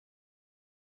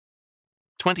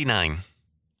29.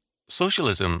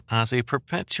 Socialism as a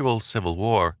perpetual civil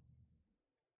war.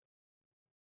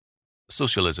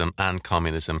 Socialism and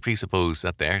communism presuppose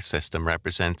that their system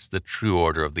represents the true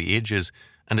order of the ages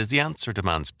and is the answer to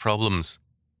man's problems.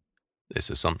 This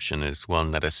assumption is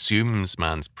one that assumes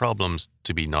man's problems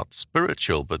to be not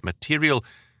spiritual but material,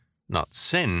 not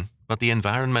sin but the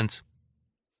environment.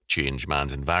 Change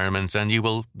man's environment and you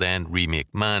will then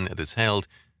remake man, it is held.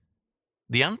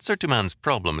 The answer to man's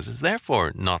problems is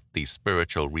therefore not the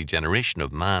spiritual regeneration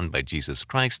of man by Jesus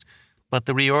Christ, but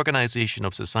the reorganization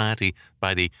of society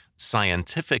by the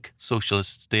scientific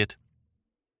socialist state.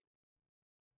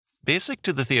 Basic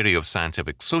to the theory of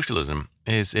scientific socialism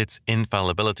is its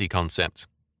infallibility concept.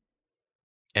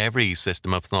 Every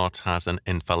system of thought has an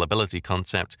infallibility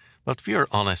concept, but few are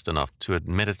honest enough to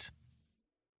admit it.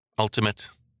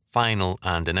 Ultimate, final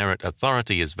and inerrant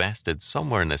authority is vested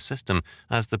somewhere in the system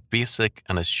as the basic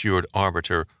and assured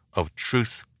arbiter of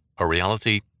truth or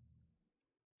reality.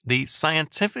 The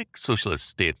scientific socialist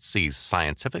state sees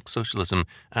scientific socialism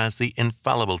as the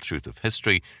infallible truth of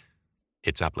history.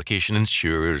 Its application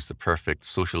ensures the perfect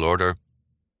social order.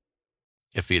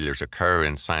 If failures occur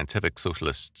in scientific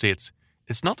socialist states,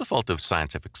 it's not the fault of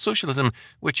scientific socialism,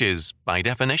 which is, by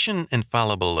definition,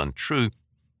 infallible and true,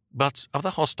 but of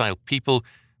the hostile people,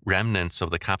 remnants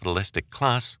of the capitalistic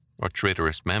class, or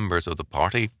traitorous members of the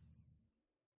party.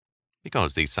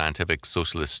 Because the scientific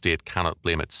socialist state cannot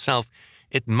blame itself,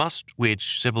 it must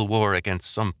wage civil war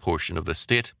against some portion of the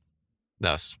state.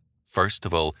 Thus, first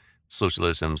of all,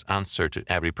 socialism's answer to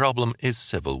every problem is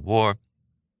civil war.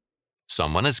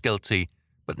 Someone is guilty,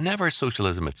 but never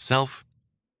socialism itself.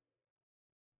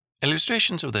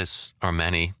 Illustrations of this are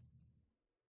many.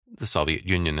 The Soviet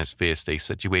Union has faced a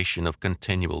situation of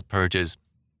continual purges.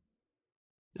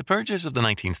 The purges of the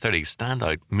 1930s stand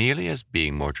out merely as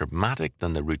being more dramatic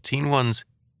than the routine ones,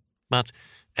 but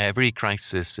every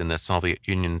crisis in the Soviet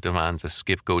Union demands a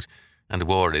scapegoat, and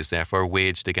war is therefore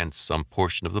waged against some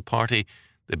portion of the party,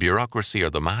 the bureaucracy or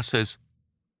the masses.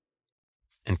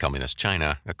 In Communist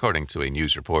China, according to a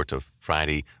news report of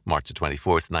Friday, March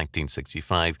 24th,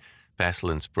 1965,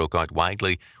 pestilence broke out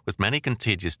widely, with many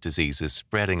contagious diseases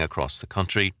spreading across the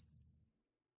country.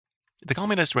 The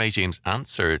communist regime's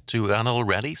answer to an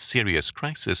already serious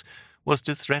crisis was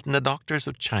to threaten the doctors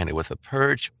of China with a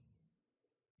purge.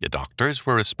 The doctors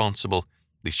were responsible,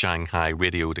 the Shanghai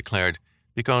radio declared,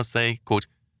 because they, quote,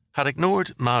 had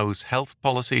ignored Mao's health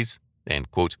policies, end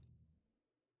quote.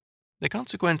 The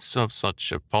consequence of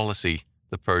such a policy,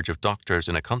 the purge of doctors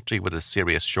in a country with a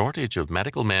serious shortage of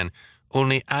medical men,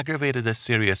 only aggravated a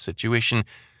serious situation,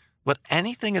 but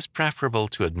anything is preferable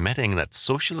to admitting that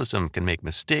socialism can make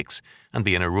mistakes and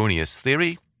be an erroneous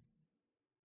theory.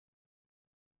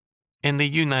 In the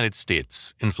United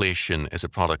States, inflation is a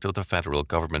product of the federal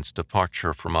government's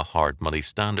departure from a hard money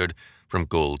standard, from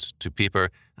gold to paper,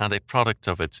 and a product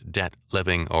of its debt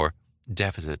living or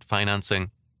deficit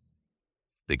financing.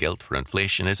 The guilt for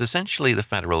inflation is essentially the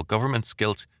federal government's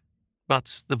guilt,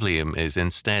 but the blame is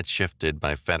instead shifted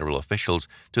by federal officials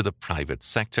to the private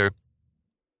sector.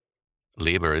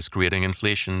 Labour is creating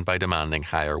inflation by demanding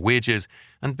higher wages,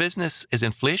 and business is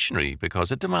inflationary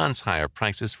because it demands higher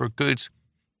prices for goods,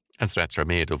 and threats are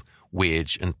made of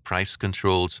wage and price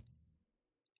controls.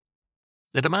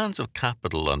 The demands of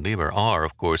capital on labour are,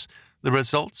 of course, the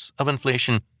results of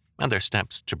inflation and their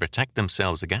steps to protect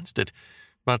themselves against it,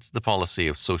 but the policy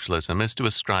of socialism is to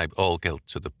ascribe all guilt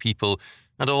to the people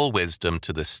and all wisdom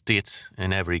to the state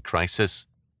in every crisis.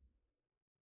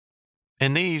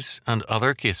 In these and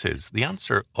other cases, the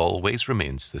answer always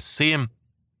remains the same.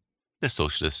 The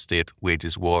socialist state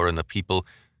wages war on the people.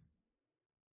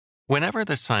 Whenever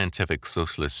the scientific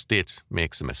socialist state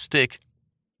makes a mistake,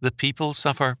 the people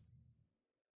suffer.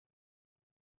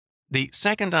 The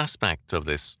second aspect of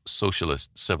this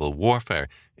socialist civil warfare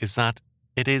is that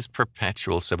it is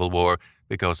perpetual civil war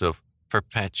because of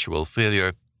perpetual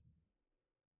failure.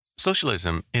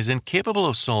 Socialism is incapable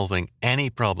of solving any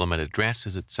problem it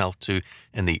addresses itself to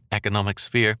in the economic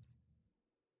sphere.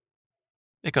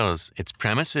 Because its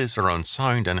premises are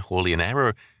unsound and wholly in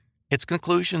error, its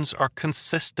conclusions are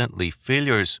consistently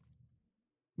failures.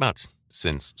 But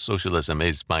since socialism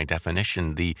is by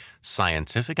definition the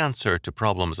scientific answer to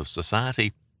problems of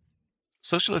society,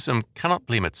 socialism cannot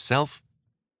blame itself.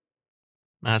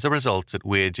 As a result, it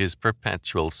wages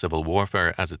perpetual civil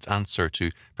warfare as its answer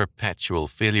to perpetual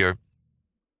failure.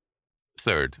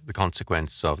 Third, the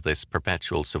consequence of this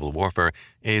perpetual civil warfare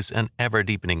is an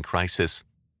ever-deepening crisis.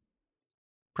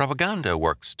 Propaganda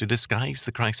works to disguise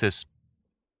the crisis.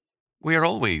 We are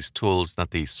always told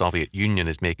that the Soviet Union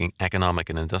is making economic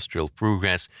and industrial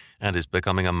progress and is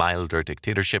becoming a milder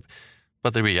dictatorship,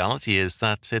 But the reality is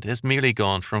that it has merely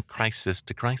gone from crisis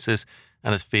to crisis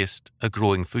and has faced a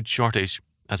growing food shortage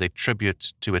as a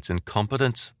tribute to its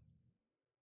incompetence.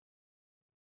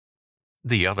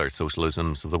 The other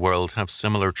socialisms of the world have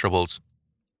similar troubles.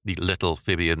 The little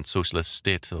Fabian socialist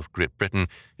state of Great Britain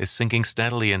is sinking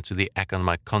steadily into the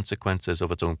economic consequences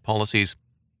of its own policies,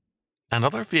 and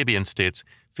other Fabian states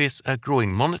face a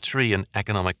growing monetary and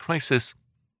economic crisis.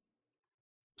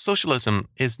 Socialism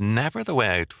is never the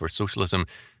way out for socialism,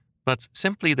 but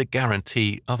simply the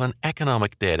guarantee of an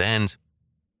economic dead end.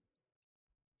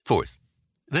 Fourth,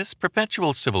 this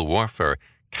perpetual civil warfare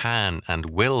can and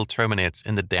will terminate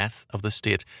in the death of the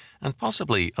state and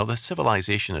possibly of the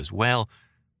civilization as well.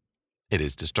 It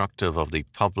is destructive of the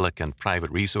public and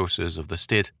private resources of the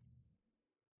state.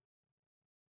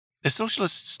 The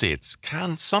socialist states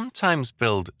can sometimes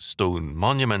build stone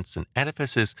monuments and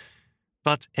edifices,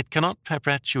 but it cannot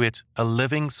perpetuate a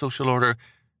living social order.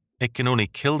 It can only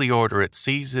kill the order it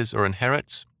seizes or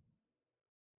inherits.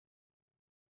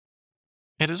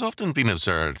 It has often been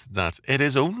observed that it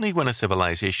is only when a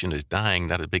civilization is dying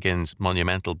that it begins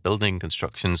monumental building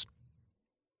constructions.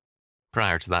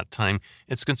 Prior to that time,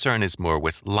 its concern is more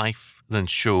with life than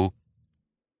show.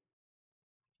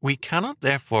 We cannot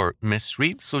therefore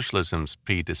misread socialism's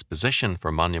predisposition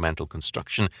for monumental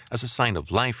construction as a sign of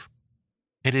life.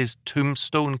 It is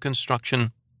tombstone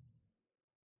construction.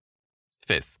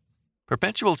 Fifth,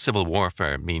 perpetual civil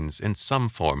warfare means in some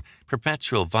form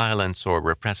perpetual violence or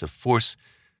repressive force,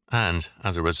 and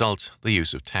as a result, the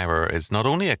use of terror is not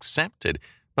only accepted,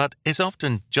 but is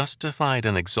often justified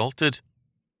and exalted.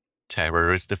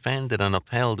 Terror is defended and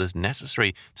upheld as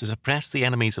necessary to suppress the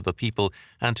enemies of the people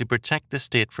and to protect the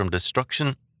state from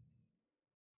destruction.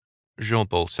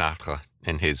 Jean-Paul Sartre,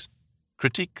 in his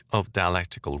Critique of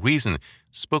Dialectical Reason,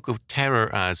 spoke of terror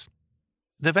as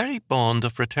the very bond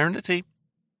of fraternity.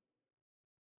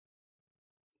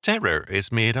 Terror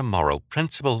is made a moral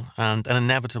principle and an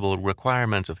inevitable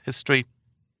requirement of history.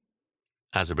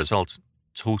 As a result,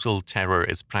 total terror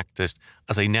is practiced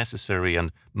as a necessary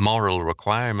and moral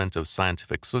requirement of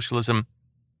scientific socialism.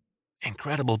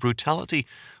 Incredible brutality,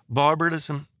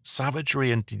 barbarism,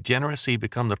 savagery, and degeneracy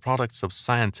become the products of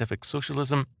scientific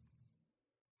socialism.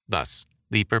 Thus,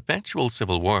 the perpetual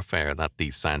civil warfare that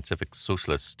the scientific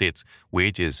socialist states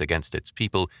wages against its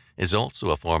people is also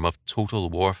a form of total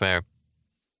warfare.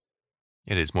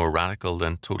 It is more radical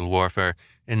than total warfare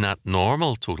in that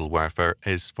normal total warfare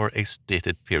is for a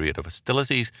stated period of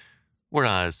hostilities,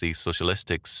 whereas the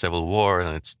socialistic civil war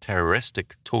and its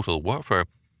terroristic total warfare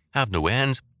have no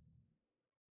end.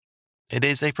 It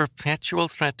is a perpetual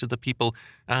threat to the people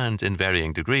and, in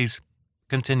varying degrees,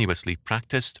 continuously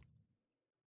practiced.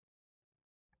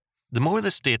 The more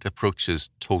the state approaches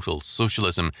total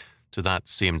socialism, to that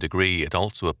same degree it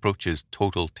also approaches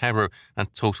total terror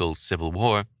and total civil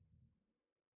war.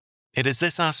 It is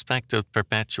this aspect of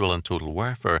perpetual and total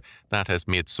warfare that has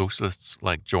made socialists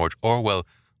like George Orwell,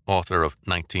 author of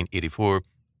 1984,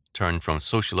 turn from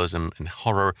socialism in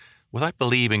horror without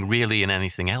believing really in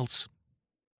anything else.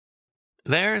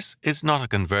 Theirs is not a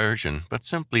conversion, but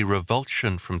simply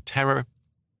revulsion from terror.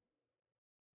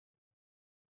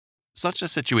 Such a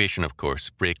situation, of course,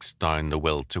 breaks down the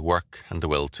will to work and the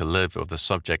will to live of the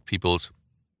subject peoples.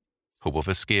 Hope of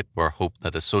escape or hope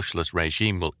that a socialist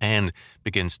regime will end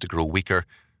begins to grow weaker,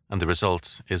 and the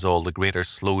result is all the greater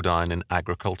slowdown in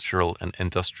agricultural and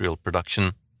industrial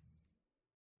production.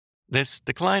 This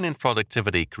decline in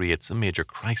productivity creates a major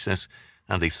crisis,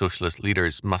 and the socialist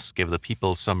leaders must give the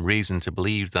people some reason to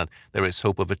believe that there is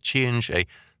hope of a change, a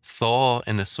thaw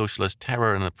in the socialist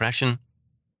terror and oppression.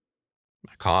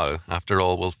 A cow, after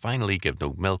all, will finally give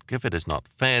no milk if it is not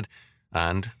fed,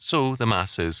 and so the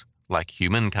masses, like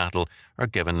human cattle, are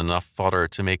given enough fodder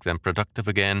to make them productive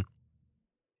again.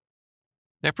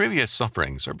 Their previous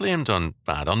sufferings are blamed on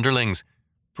bad underlings,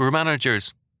 poor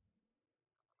managers.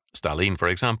 Stalin, for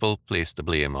example, placed the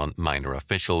blame on minor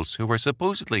officials who were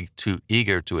supposedly too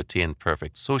eager to attain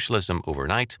perfect socialism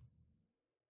overnight.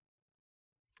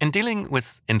 In dealing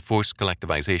with enforced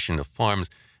collectivization of farms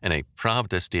in a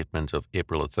Pravda statement of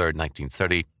April 3,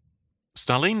 1930,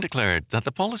 Stalin declared that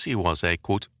the policy was a,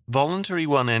 quote, voluntary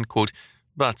one, end quote,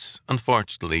 but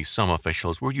unfortunately some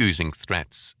officials were using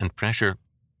threats and pressure.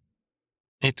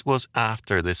 It was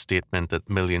after this statement that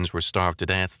millions were starved to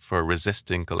death for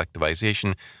resisting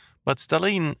collectivization, but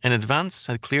Stalin in advance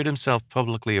had cleared himself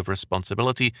publicly of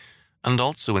responsibility and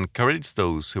also encouraged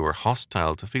those who were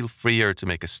hostile to feel freer to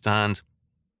make a stand.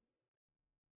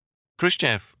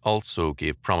 Khrushchev also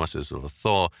gave promises of a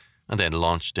thaw and then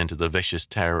launched into the vicious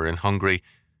terror in Hungary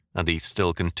and the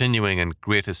still continuing and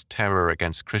greatest terror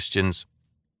against Christians.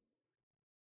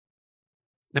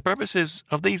 The purposes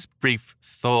of these brief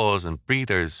thaws and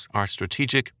breathers are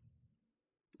strategic.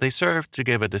 They serve to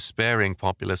give a despairing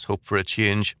populace hope for a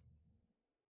change.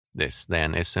 This,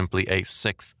 then, is simply a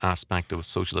sixth aspect of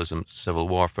socialism's civil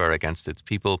warfare against its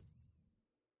people.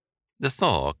 The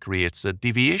thaw creates a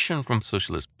deviation from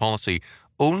socialist policy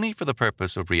only for the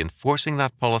purpose of reinforcing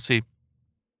that policy.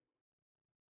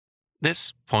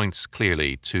 This points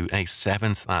clearly to a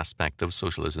seventh aspect of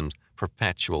socialism's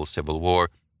perpetual civil war.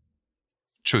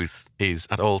 Truth is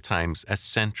at all times a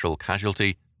central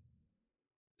casualty.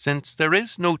 Since there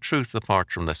is no truth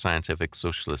apart from the scientific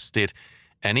socialist state,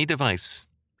 any device,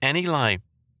 any lie,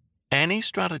 any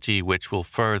strategy which will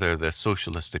further the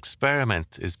socialist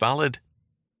experiment is valid.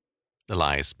 The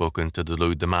lie is spoken to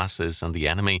delude the masses and the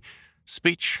enemy.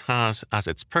 Speech has as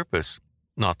its purpose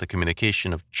not the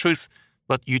communication of truth,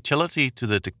 but utility to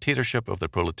the dictatorship of the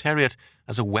proletariat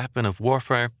as a weapon of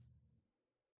warfare.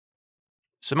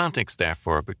 Semantics,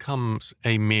 therefore, becomes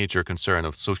a major concern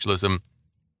of socialism.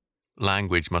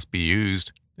 Language must be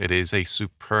used. It is a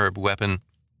superb weapon.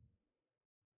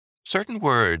 Certain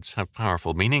words have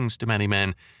powerful meanings to many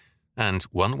men, and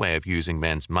one way of using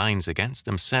men's minds against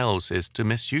themselves is to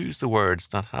misuse the words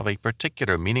that have a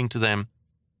particular meaning to them.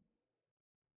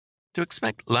 To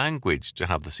expect language to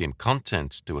have the same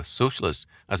content to a socialist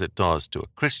as it does to a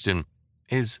Christian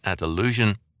is a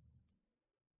delusion.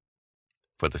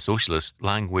 For the socialist,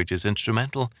 language is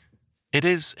instrumental. It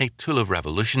is a tool of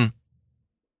revolution.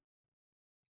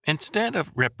 Instead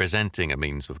of representing a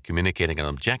means of communicating an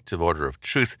objective order of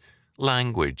truth,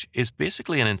 language is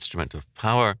basically an instrument of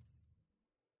power.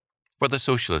 For the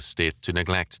socialist state to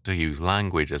neglect to use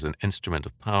language as an instrument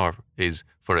of power is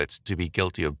for it to be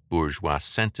guilty of bourgeois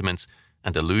sentiments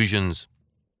and illusions.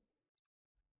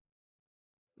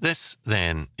 This,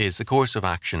 then, is a course of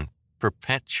action,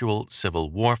 perpetual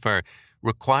civil warfare,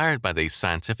 required by the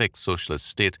scientific socialist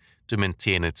state to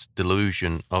maintain its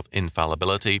delusion of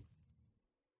infallibility.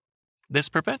 This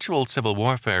perpetual civil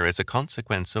warfare is a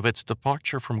consequence of its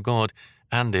departure from God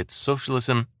and its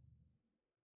socialism.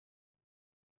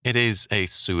 It is a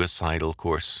suicidal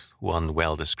course, one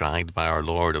well described by our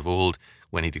Lord of old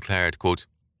when he declared, quote,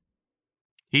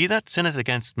 "He that sinneth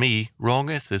against me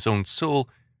wrongeth his own soul.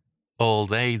 All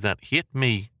they that hate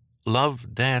me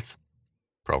love death."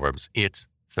 Proverbs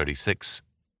 8:36.